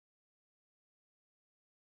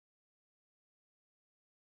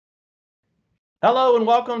Hello and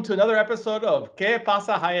welcome to another episode of Que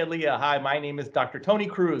Pasa Hialeah. Hi, my name is Dr. Tony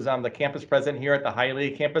Cruz. I'm the campus president here at the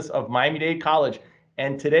Hialeah campus of Miami-Dade College.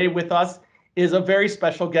 And today with us is a very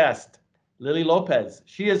special guest, Lily Lopez.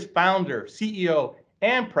 She is founder, CEO,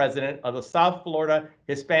 and president of the South Florida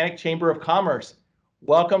Hispanic Chamber of Commerce.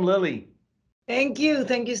 Welcome, Lily. Thank you.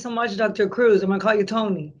 Thank you so much, Dr. Cruz. I'm going to call you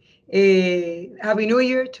Tony. Happy New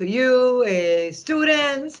Year to you,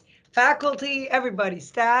 students, faculty, everybody,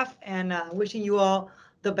 staff, and wishing you all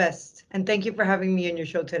the best. And thank you for having me on your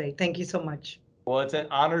show today. Thank you so much. Well, it's an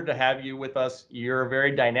honor to have you with us. You're a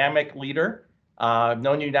very dynamic leader. I've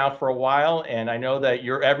known you now for a while, and I know that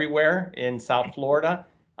you're everywhere in South Florida,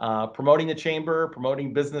 promoting the chamber,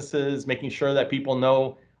 promoting businesses, making sure that people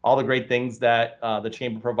know all the great things that the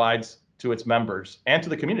chamber provides to its members and to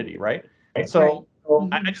the community, right? So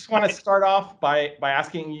I just want to start off by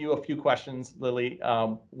asking you a few questions, Lily.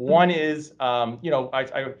 One is, I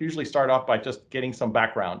usually start off by just getting some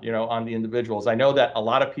background, on the individuals. I know that a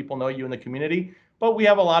lot of people know you in the community, but we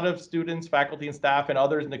have a lot of students, faculty, and staff, and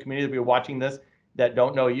others in the community that will be watching this that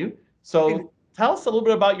don't know you. So tell us a little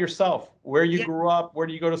bit about yourself, where you grew up, where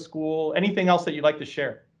do you go to school, anything else that you'd like to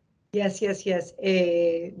share. Yes, yes, yes.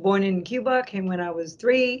 Born in Cuba, came when I was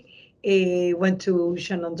 3. Went to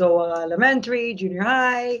Shenandoah Elementary, junior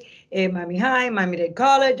high, Miami-Dade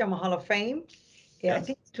College. I'm a Hall of Fame. Yeah, I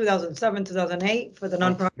think 2007, 2008 for the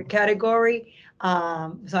nonprofit category.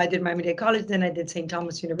 So I did Miami-Dade College, then I did St.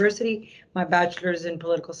 Thomas University, my bachelor's in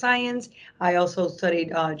political science. I also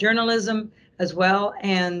studied journalism as well,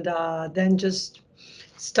 and then just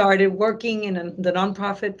started working in the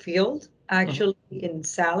nonprofit field, actually in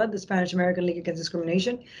SALAD, the Spanish American League Against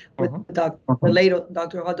Discrimination, with the late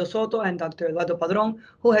Dr. Eduardo Soto and Dr. Eduardo Padron,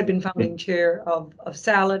 who had been founding chair of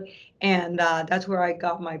SALAD. And that's where I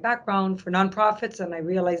got my background for nonprofits. And I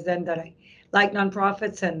realized then that I like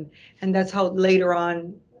nonprofits. And that's how later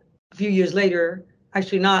on, a few years later,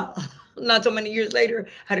 actually not so many years later,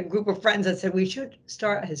 had a group of friends that said we should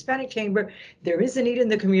start a Hispanic chamber. There is a need in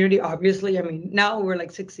the community, obviously. I mean, now we're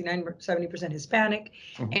like 69, 70% Hispanic.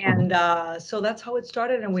 And so that's how it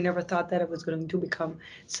started. And we never thought that it was going to become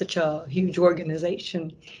such a huge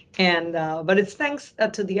organization. And but it's thanks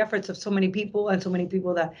to the efforts of so many people and so many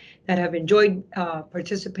people that have enjoyed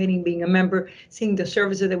participating, being a member, seeing the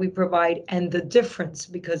services that we provide and the difference.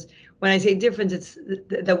 Because when I say difference, it's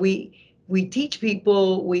that we teach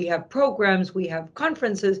people, we have programs, we have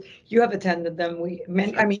conferences. You have attended them.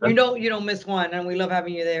 I mean, you don't miss one, and we love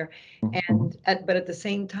having you there. And but at the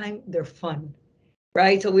same time, they're fun,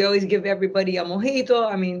 right? So we always give everybody a mojito.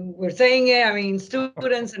 I mean, we're saying it. I mean,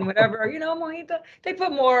 students and whatever, mojito. They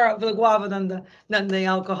put more of the guava than the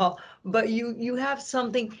alcohol, but you have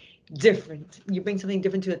something different. You bring something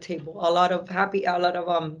different to the table. A lot of not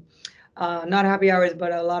happy hours,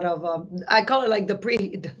 but a lot of I call it like the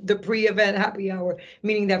pre-event happy hour,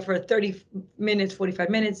 meaning that for 30 minutes, 45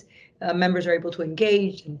 minutes, members are able to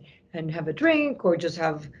engage and have a drink or just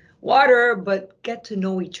have water, but get to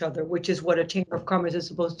know each other, which is what a Chamber of Commerce is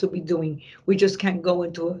supposed to be doing. We just can't go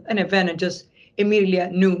into an event and just immediately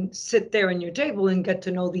at noon sit there on your table and get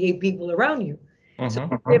to know the 8 people around you. So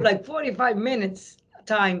we have like 45 minutes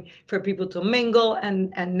time for people to mingle,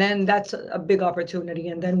 and then that's a big opportunity,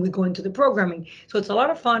 and then we go into the programming. So it's a lot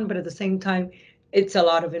of fun, but at the same time it's a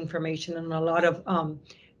lot of information and a lot of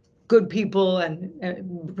good people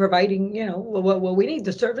and providing what we need,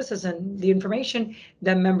 the services and the information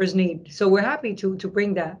that members need. So we're happy to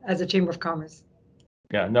bring that as a Chamber of Commerce.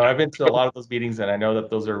 Yeah, no, I've been to a lot of those meetings, and I know that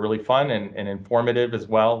those are really fun and informative as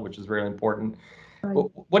well, which is really important. Right.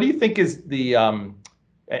 What do you think is the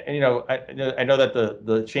I know that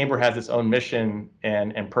the chamber has its own mission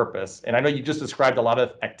and purpose, and I know you just described a lot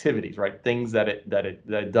of activities, right? Things that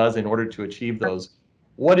it does in order to achieve those.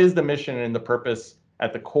 What is the mission and the purpose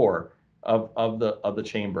at the core of the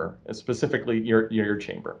chamber, specifically your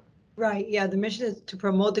chamber? Right. Yeah. The mission is to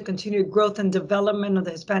promote the continued growth and development of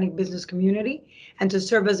the Hispanic business community and to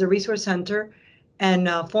serve as a resource center and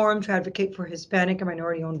forum to advocate for Hispanic and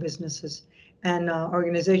minority owned businesses. And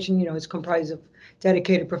organization, is comprised of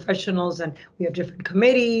dedicated professionals, and we have different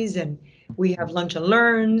committees, and we have lunch and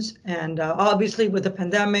learns. And obviously, with the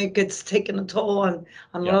pandemic, it's taken a toll on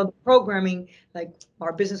a lot of the programming. Like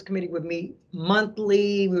our business committee would meet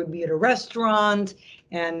monthly, we would be at a restaurant.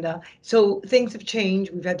 And so things have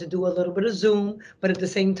changed. We've had to do a little bit of Zoom, but at the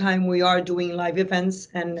same time, we are doing live events,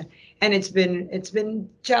 and it's been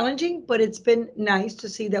challenging, but it's been nice to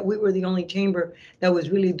see that we were the only chamber that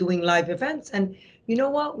was really doing live events. And you know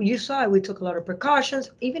what? You saw it. We took a lot of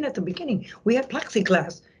precautions. Even at the beginning, we had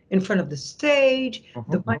plexiglass. in front of the stage.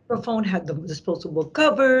 The Mhm. microphone had the disposable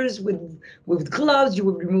covers with gloves. You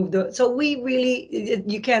would remove the. So we really,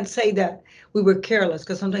 you can't say that we were careless,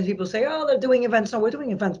 because sometimes people say, oh, they're doing events. No, we're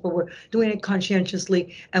doing events, but we're doing it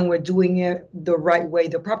conscientiously, and we're doing it the right way,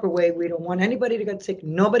 the proper way. We don't want anybody to get sick.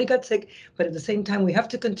 Nobody got sick, but at the same time, we have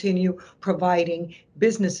to continue providing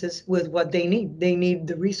businesses with what they need. They need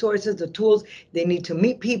the resources, the tools. They need to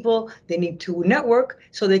meet people. They need to network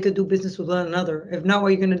so they could do business with one another. If not, what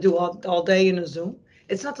are you going to do all day in a Zoom?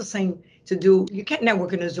 It's not the same to do. You can't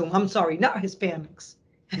network in a Zoom. I'm sorry, not Hispanics.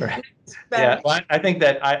 Right. Yeah, Hispanics. well, I think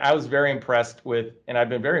that I was very impressed with, and I've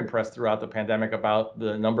been very impressed throughout the pandemic about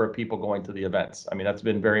the number of people going to the events. I mean, that's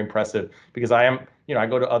been very impressive because I am, I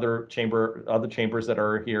go to other chambers that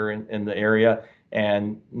are here in the area,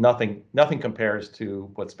 and nothing compares to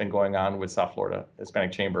what's been going on with South Florida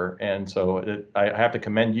Hispanic Chamber. And so I have to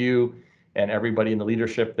commend you and everybody in the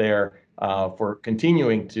leadership there for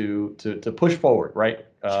continuing to push forward, right?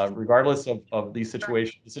 Regardless of the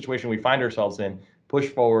situation we find ourselves in, push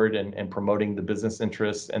forward and promoting the business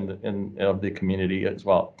interests and of the community as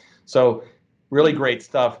well. So really great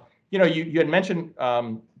stuff. You had mentioned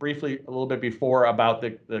briefly a little bit before about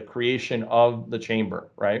the creation of the chamber,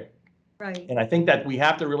 right? Right. And I think that we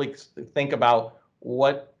have to really think about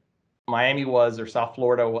what Miami was, or South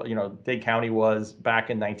Florida, Dade County was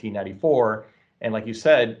back in 1994. And like you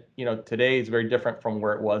said, today is very different from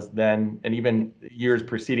where it was then, and even years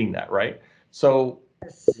preceding that, right? So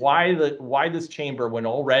Yes. why this chamber when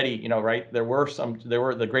already, right? There were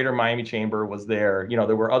the Greater Miami Chamber was there.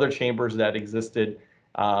 There were other chambers that existed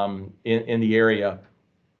in the area.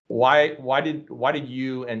 Why did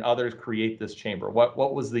you and others create this chamber?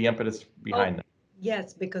 What was the impetus behind that?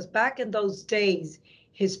 Yes, because back in those days,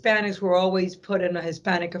 Hispanics were always put in a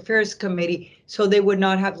Hispanic Affairs Committee, so they would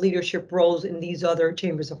not have leadership roles in these other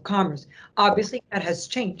chambers of commerce. Obviously, that has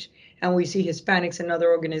changed, and we see Hispanics in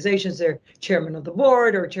other organizations. They're chairman of the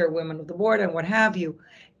board or chairwomen of the board and what have you.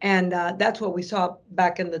 And that's what we saw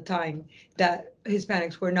back in the time, that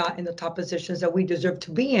Hispanics were not in the top positions that we deserve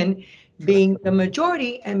to be in, Sure. being the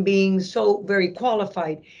majority and being so very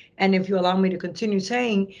qualified. And if you allow me to continue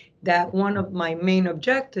saying, that one of my main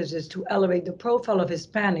objectives is to elevate the profile of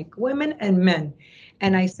Hispanic women and men.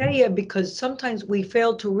 And I say it because sometimes we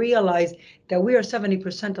fail to realize that we are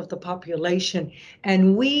 70% of the population,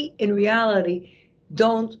 and we in reality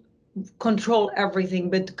don't control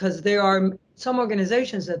everything, but because there are some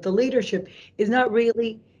organizations that the leadership is not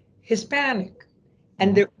really Hispanic,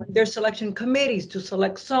 and there's selection committees to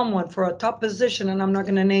select someone for a top position, and I'm not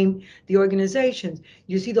going to name the organizations.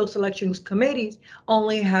 You see those selection committees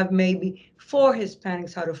only have maybe 4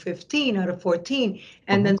 Hispanics out of 15, out of 14,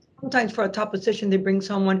 and then sometimes for a top position they bring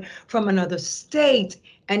someone from another state.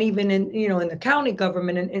 And even in the county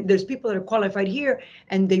government, and there's people that are qualified here,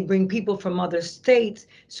 and they bring people from other states.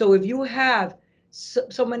 So if you have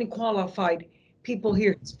so many qualified people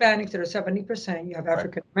here, Hispanics that are 70%, you have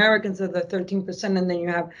African Americans that are 13%, and then you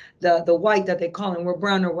have the white that they call them, we're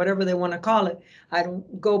brown or whatever they want to call it. I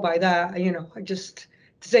don't go by that, I just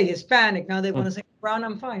say Hispanic. Now they want to say brown,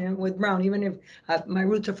 I'm fine with brown, even if my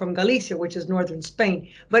roots are from Galicia, which is northern Spain,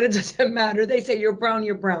 but it doesn't matter. They say you're brown,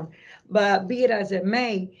 you're brown. But be it as it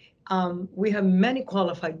may, we have many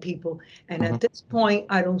qualified people. And at this point,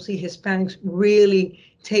 I don't see Hispanics really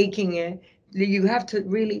taking it. You have to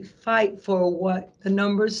really fight for what the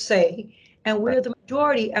numbers say. And we're the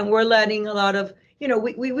majority, and we're letting a lot of,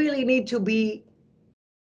 we really need to be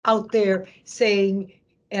out there saying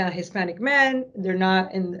Hispanic men, they're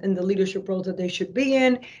not in the leadership roles that they should be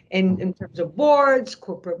in terms of boards,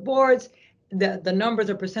 corporate boards. The numbers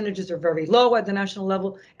or percentages are very low at the national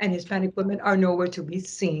level, and Hispanic women are nowhere to be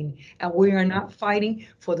seen. And we are not fighting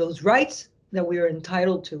for those rights that we are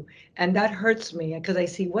entitled to. And that hurts me because I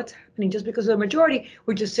see what's happening. Just because of the majority,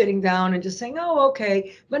 we're just sitting down and just saying, oh,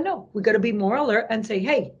 okay. But no, we got to be more alert and say,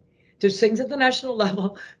 hey, there's things at the national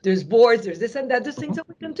level, there's boards, there's this and that, there's things that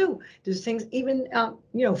we can do. There's things even,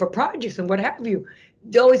 for projects and what have you.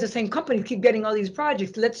 They're always the same companies keep getting all these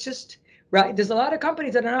projects. Let's just, right? There's a lot of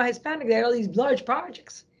companies that are not Hispanic. They have all these large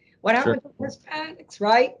projects. What happened to Hispanics,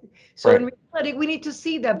 right? So in reality, we need to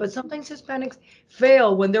see that. But sometimes Hispanics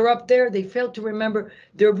fail when they're up there. They fail to remember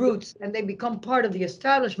their roots, and they become part of the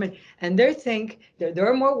establishment. And they think that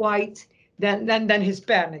they're more white than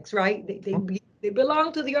Hispanics, right? They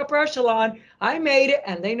belong to the upper echelon. I made it,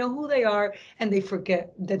 and they know who they are, and they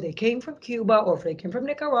forget that they came from Cuba, or if they came from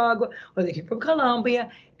Nicaragua, or they came from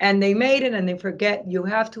Colombia, and they made it, and they forget you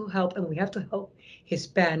have to help, and we have to help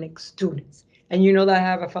Hispanic students. And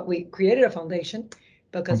that we created a foundation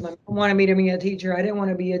because my mom wanted me to be a teacher. I didn't want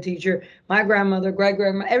to be a teacher. My grandmother, great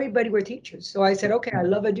grandma, everybody were teachers. So I said, okay, I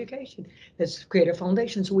love education. Let's create a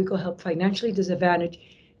foundation so we could help financially disadvantaged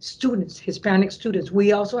students, Hispanic students.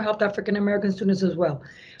 We also helped African American students as well.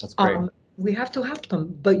 That's great. We have to help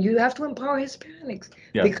them, but you have to empower Hispanics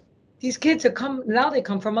Yes. because these kids have come now. They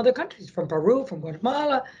come from other countries, from Peru, from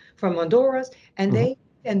Guatemala, from Honduras,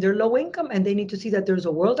 and they're low income, and they need to see that there's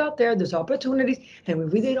a world out there, there's opportunities, and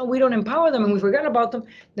if we don't empower them and we forget about them,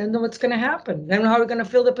 then what's going to happen? Then how are we going to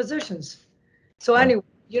fill the positions? So anyway,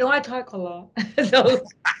 I talk a lot. So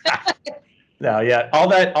No, yeah,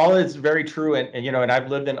 all is very true, and I've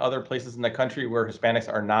lived in other places in the country where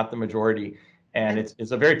Hispanics are not the majority, and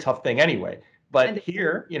it's a very tough thing anyway. But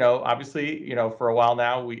here, obviously, for a while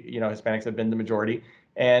now, Hispanics have been the majority,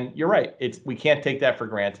 and you're right. We can't take that for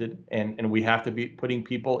granted, and we have to be putting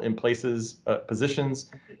people in places,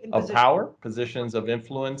 positions of power, positions of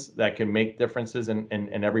influence that can make differences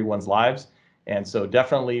in everyone's lives. And so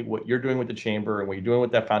definitely what you're doing with the chamber and what you're doing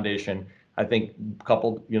with that foundation, I think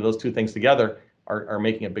coupled, those two things together are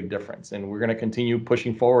making a big difference. And we're going to continue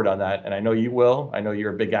pushing forward on that. And I know you will. I know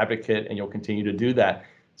you're a big advocate and you'll continue to do that.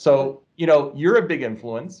 So, you're a big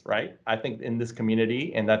influence, right? I think in this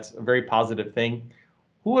community, and that's a very positive thing.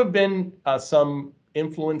 Who have been some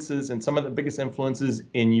influences and some of the biggest influences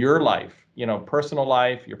in your life, personal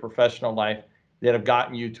life, your professional life, that have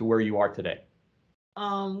gotten you to where you are today?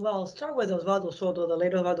 Well, start with Osvaldo Soto, the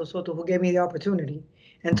late Osvaldo Soto, who gave me the opportunity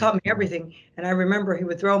and taught me everything. And I remember he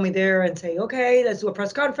would throw me there and say, okay, let's do a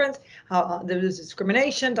press conference. There is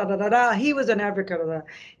discrimination, da, da, da, da. He was an advocate of that.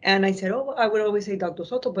 And I said, I would always say Dr.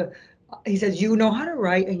 Soto, but he says, you know how to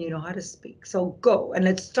write and you know how to speak. So go and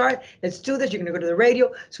let's start. Let's do this. You're going to go to the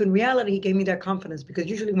radio. So in reality, he gave me that confidence, because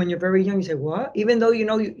usually when you're very young, you say, what? Even though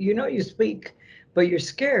you speak, but you're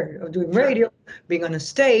scared of doing radio, being on a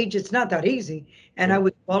stage. It's not that easy. And I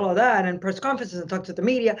would follow that and press conferences and talk to the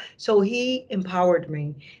media. So he empowered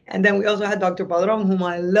me. And then we also had Dr. Padron, whom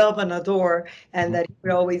I love and adore, and that he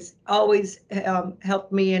would always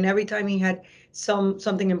help me. And every time he had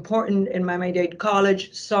something important in Miami-Dade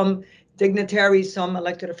College, some dignitary, some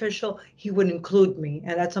elected official, he would include me.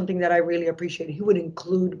 And that's something that I really appreciate. He would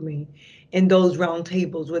include me in those round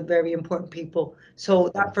tables with very important people. So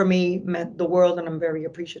that for me meant the world, and I'm very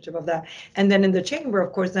appreciative of that. And then in the chamber,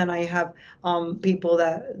 of course, then I have people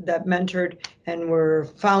that mentored and were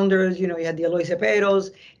founders. You had the Eloy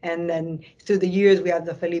Ceperos, and then through the years we have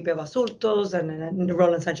the Felipe Basultos and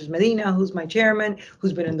Roland Sanchez Medina, who's my chairman,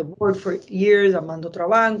 who's been in the board for years, Armando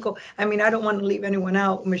Trabanco. I mean, I don't want to leave anyone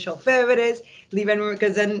out. Michelle Feveres, leave anyone,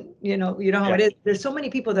 because then, you know how it is. There's so many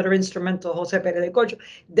people that are instrumental. Jose Perez de Corcho,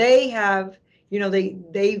 they have,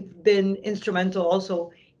 they've been instrumental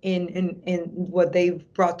also in what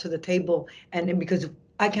they've brought to the table, and because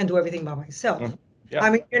I can't do everything by myself. I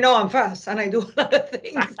mean, I'm fast and I do a lot of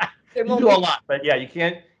things. You do a lot, but yeah, you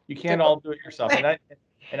can't all do it yourself. And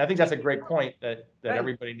I think that's a great point that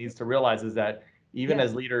everybody needs to realize, is that even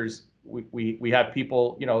as leaders, we have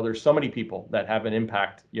people, there's so many people that have an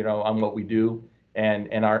impact, on what we do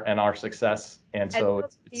and our success. And so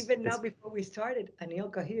even now, before we started, Anil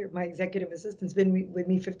Kahir, my executive assistant's been with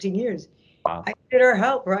me 15 years. Wow. I needed her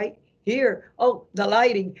help, right? Here, the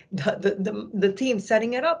lighting, the team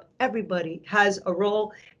setting it up. Everybody has a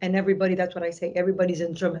role, and everybody, that's what I say, everybody's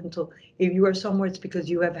instrumental. If you are somewhere, it's because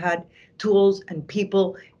you have had tools and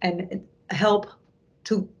people and help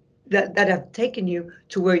that have taken you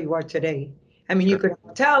to where you are today. I mean, you could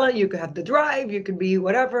have talent, you could have the drive, you could be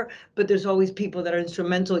whatever, but there's always people that are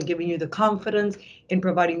instrumental in giving you the confidence, in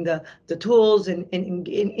providing the tools, and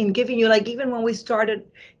in giving you, like, even when we started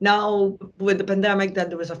now with the pandemic, that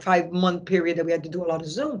there was a 5-month period that we had to do a lot of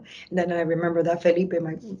Zoom. And then I remember that Felipe,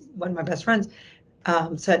 one of my best friends,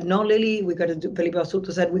 said, no, Lily, we got to do, Felipe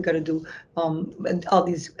Asuto said, we got to do all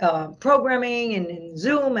these programming and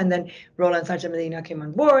Zoom. And then Roland Sanchez Medina came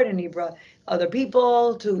on board, and he brought other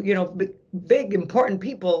people to, big important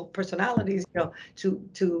people, personalities, to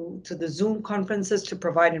the Zoom conferences to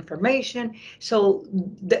provide information. So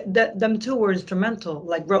them two were instrumental,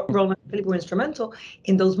 like Roland and Felipe were instrumental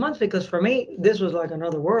in those months, because for me, this was like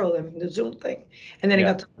another world. I mean, the Zoom thing. And then it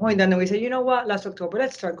got to the point, and then we said, you know what, last October,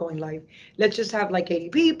 let's start going live. Let's just have like 80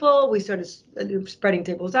 people. We started spreading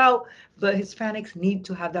tables out, but Hispanics need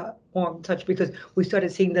to have that warm touch, because we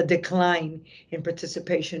started seeing the decline in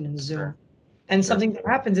participation in Zoom. Sure. And something that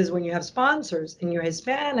happens is when you have sponsors and you're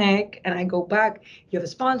Hispanic, and I go back, you have a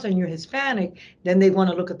sponsor and you're Hispanic, then they want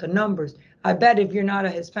to look at the numbers. I bet if you're not a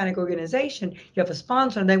Hispanic organization, you have a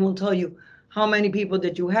sponsor, and they will tell you, how many people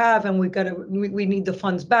did you have, and we need the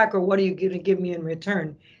funds back, or what are you going to give me in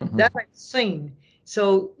return? That I've seen.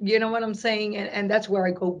 So you know what I'm saying, and that's where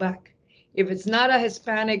I go back. If it's not a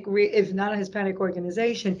Hispanic, if not a Hispanic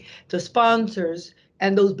organization, the sponsors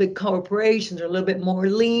and those big corporations are a little bit more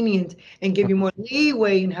lenient and give you more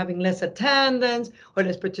leeway in having less attendance or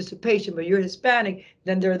less participation. But you're Hispanic,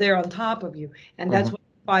 then they're there on top of you, and that's Mhm. what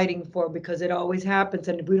I'm fighting for, because it always happens.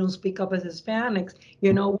 And if we don't speak up as Hispanics,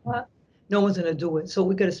 you know what? No one's gonna do it. So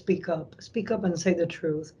we gotta speak up and say the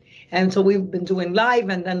truth. And so we've been doing live,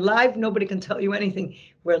 and then live, nobody can tell you anything.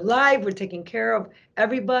 We're live, we're taking care of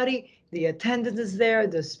everybody. The attendance is there,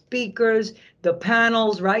 the speakers, the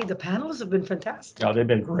panels, right? The panels have been fantastic. No, they've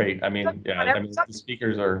been great. I mean, yeah, I mean, the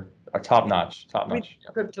speakers are top notch, top We've notch.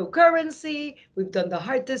 Yeah. done cryptocurrency, we've done the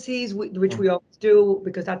heart disease, which Mhm. we always do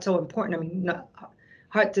because that's so important. I mean,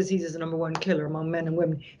 heart disease is the number one killer among men and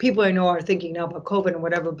women. People I know are thinking now about COVID and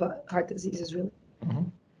whatever, but heart disease is really,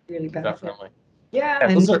 Mhm. really bad. Definitely. Yeah, Yeah,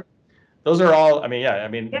 and those are all, I mean, yeah, I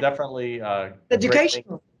mean, yeah, definitely a great thing,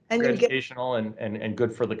 educational. And you get educational and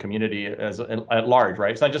good for the community at large,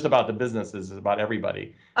 right? It's not just about the businesses, it's about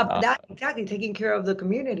everybody. that exactly taking care of the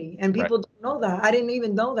community, and Right. people don't know that. I didn't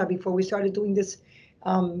even know that before we started doing this.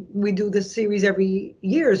 We do this series every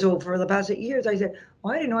year, so for the past 8 years I said, oh,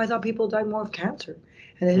 I didn't know. I thought people died more of cancer,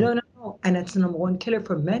 and they Mm. don't know. And that's the number one killer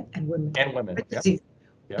for men and women, And women. heart Yeah. disease,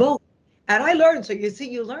 Yeah. both. And I learned. So you see,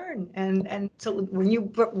 you learn. And so when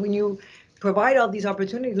you provide all these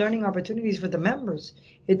opportunities, learning opportunities for the members,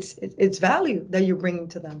 it's value that you're bringing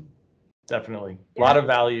to them. Definitely. A Yeah, lot of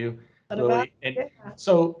value, what about, Lily. And yeah.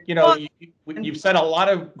 so, Fun. you've said a lot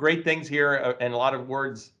of great things here and a lot of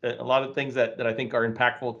words, a lot of things that I think are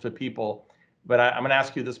impactful to people. But I'm going to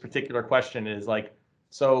ask you this particular question is like,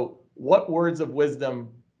 so what words of wisdom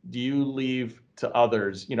do you leave to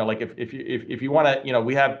others? Like if you want to,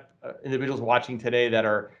 we have individuals watching today that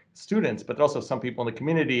are students, but also some people in the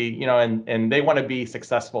community, and they want to be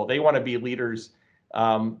successful. They want to be leaders.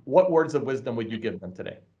 What words of wisdom would you give them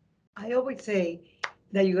today? I always say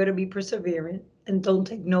that you got to be perseverant and don't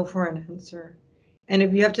take no for an answer. And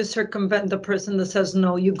if you have to circumvent the person that says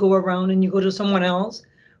no, you go around and you go to someone else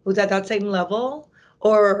who's at that same level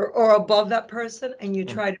or above that person, and you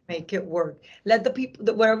try to make it work. Let the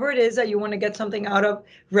people, whatever it is that you want to get something out of,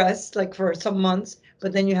 rest like for some months,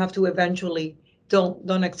 but then you have to eventually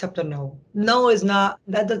don't accept a no. No is not,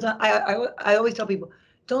 that doesn't. I always tell people,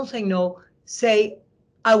 don't say no. Say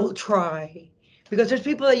I will try, because there's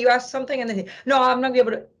people that you ask something and they say, no, I'm not gonna be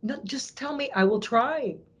able to. No, just tell me, I will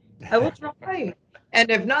try. I will try. And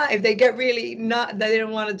if not, if they get really not, that they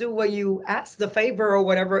don't want to do what you ask, the favor or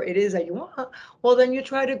whatever it is that you want, well, then you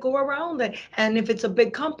try to go around it. And if it's a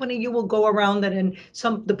big company, you will go around it. And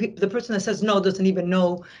the person that says no doesn't even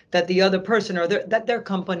know that the other person or that their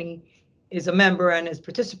company is a member and is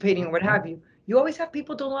participating or what have you. You always have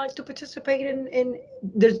people don't like to participate in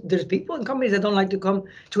there's people in companies that don't like to come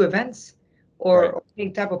to events Right. or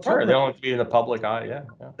any type of Sure. They program, don't want to be in the public eye. Yeah.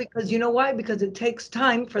 Yeah. because you know why? Because it takes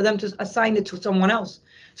time for them to assign it to someone else.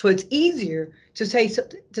 So it's easier to say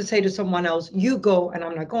to someone else, "You go," and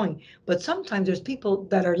I'm not going. But sometimes there's people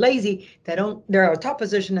that are lazy, that don't. They're a top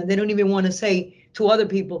position, and they don't even want to say to other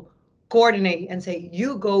people, coordinate and say,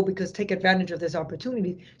 "You go," because take advantage of this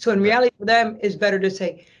opportunity. So in Right. reality, for them, it's better to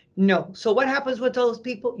say no. So what happens with those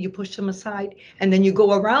people? You push them aside, and then you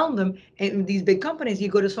go around them. And in these big companies, you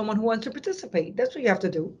go to someone who wants to participate. That's what you have to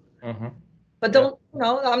do. Mm-hmm. But Yeah. don't,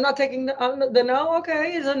 no, I'm not taking the no.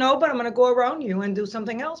 Okay, it's a no, but I'm going to go around you and do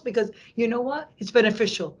something else, because you know what? It's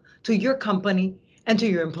beneficial to your company and to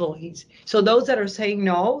your employees. So those that are saying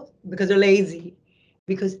no because they're lazy,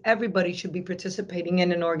 because everybody should be participating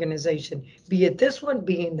in an organization, be it this one,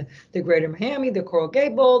 be in the Greater Miami, the Coral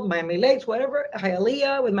Gables, Miami Lakes, whatever,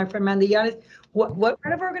 Hialeah with my friend Mandy Yanis, what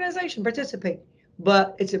kind of organization participate.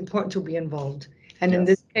 But it's important to be involved. And in Yes.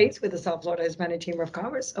 this case, with the South Florida Hispanic Chamber of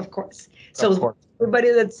Commerce, of course. Of So course.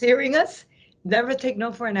 everybody that's hearing us, never take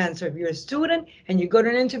no for an answer. If you're a student and you go to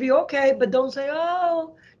an interview, okay, but don't say,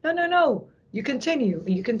 oh, no, no, no. You continue,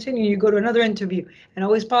 you go to another interview, and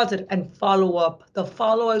always positive and follow up. The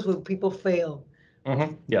follow is when people fail.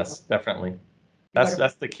 Mm-hmm. Yes, definitely. You That's gotta,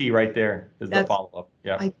 that's the key right there is the that's, follow up.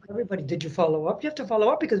 Yeah. everybody, did you follow up? You have to follow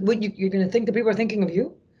up, because what you're going to think the people are thinking of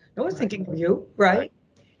you. No one's Right. thinking of you, Right. right?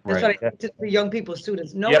 That's what Right. I say to young people,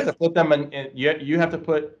 students. No You have one's to put them you have to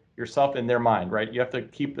put yourself in their mind, right? You have to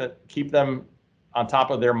keep them on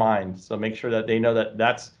top of their mind. So make sure that they know that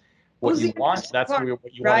that's what who's you the want. interested That's party,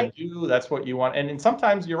 what you want right? to do. That's what you want. And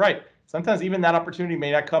sometimes you're right. Sometimes even that opportunity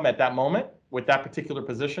may not come at that moment with that particular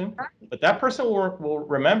position, but that person will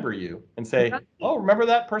remember you and say, Right. "Oh, remember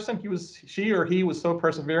that person? She or he was so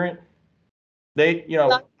perseverant. They,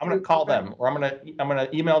 Like I'm going to you, call right? them, or I'm going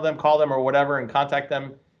to email them, call them, or whatever, and contact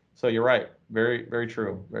them So you're right. Very, very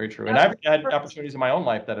true. Very true. And I've had opportunities in my own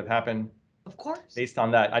life that have happened Of course. based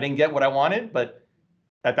on that. I didn't get what I wanted, but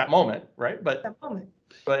at that moment, right? That moment.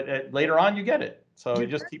 But later on, you get it. So you You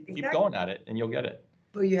just get it, keep exactly. going at it, and you'll get it.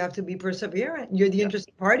 But you have to be perseverant. You're the Yeah.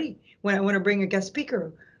 interested party. When I want to bring a guest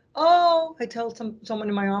speaker, oh, I tell someone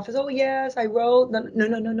in my office, oh yes, I wrote. No, no,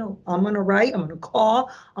 no, no, no. I'm gonna write. I'm gonna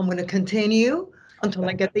call. I'm gonna continue until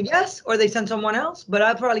I get the yes, or they send someone else. But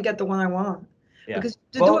I'll probably get the one I want. Yeah. Because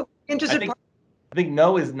to do Well, it, interested party. I think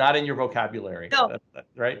no is not in your vocabulary. No.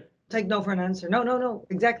 Right? Take no for an answer. No, no, no.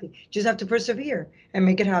 Exactly. Just have to persevere and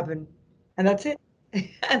make it happen, and that's it.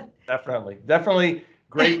 Definitely. Definitely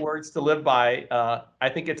great words to live by. I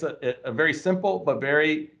think it's a very simple but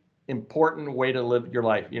very important way to live your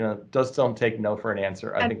life. Just don't take no for an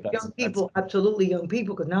answer. I think that's young people, absolutely young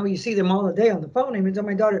people, because now you see them all the day on the phone. I even tell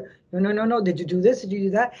my daughter, no, no, no, no. Did you do this? Did you do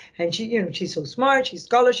that? And she, she's so smart. She's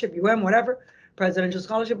scholarship, UM, whatever, presidential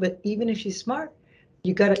scholarship. But even if she's smart,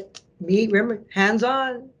 you gotta remember, hands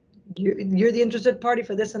on. You're the interested party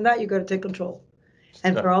for this and that. You gotta take control.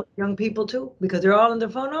 And for all young people too, because they're all on their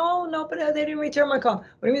phone. Oh no, but they didn't return my call.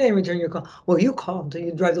 What do you mean they didn't return your call? Well, you call until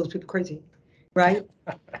you drive those people crazy, right?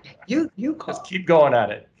 You call. Just keep going at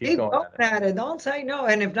it. Keep going at it. Don't say no.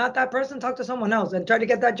 And if not that person, talk to someone else and try to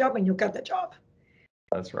get that job, and you'll get the job.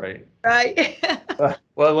 That's right. Right.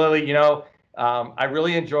 Well, Lily, I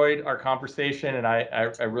really enjoyed our conversation, and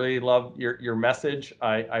I really love your message.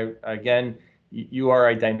 Again, you are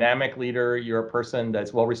a dynamic leader. You're a person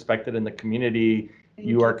that's well respected in the community.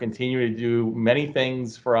 You are continuing to do many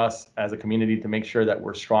things for us as a community to make sure that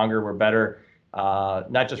we're stronger, we're better,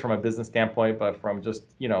 not just from a business standpoint, but from just,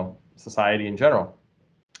 society in general.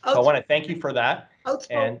 So I want to thank you for that.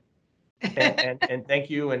 And thank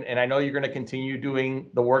you. And I know you're going to continue doing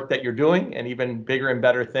the work that you're doing and even bigger and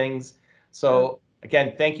better things. So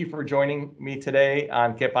again, thank you for joining me today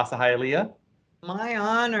on Que Pasa Hialeah. My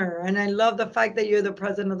honor. And I love the fact that you're the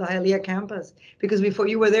president of the Hialeah campus, because before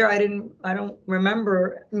you were there, I don't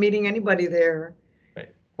remember meeting anybody there. Right.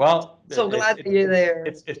 Well, so glad that you're there.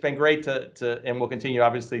 It's been great and we'll continue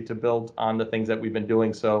obviously to build on the things that we've been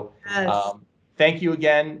doing. So yes. Thank you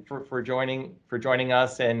again for joining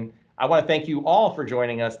us. And I want to thank you all for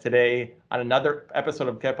joining us today on another episode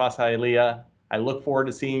of Que Pasa Hialeah. I look forward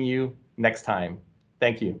to seeing you next time.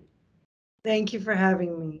 Thank you. Thank you for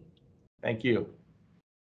having me. Thank you.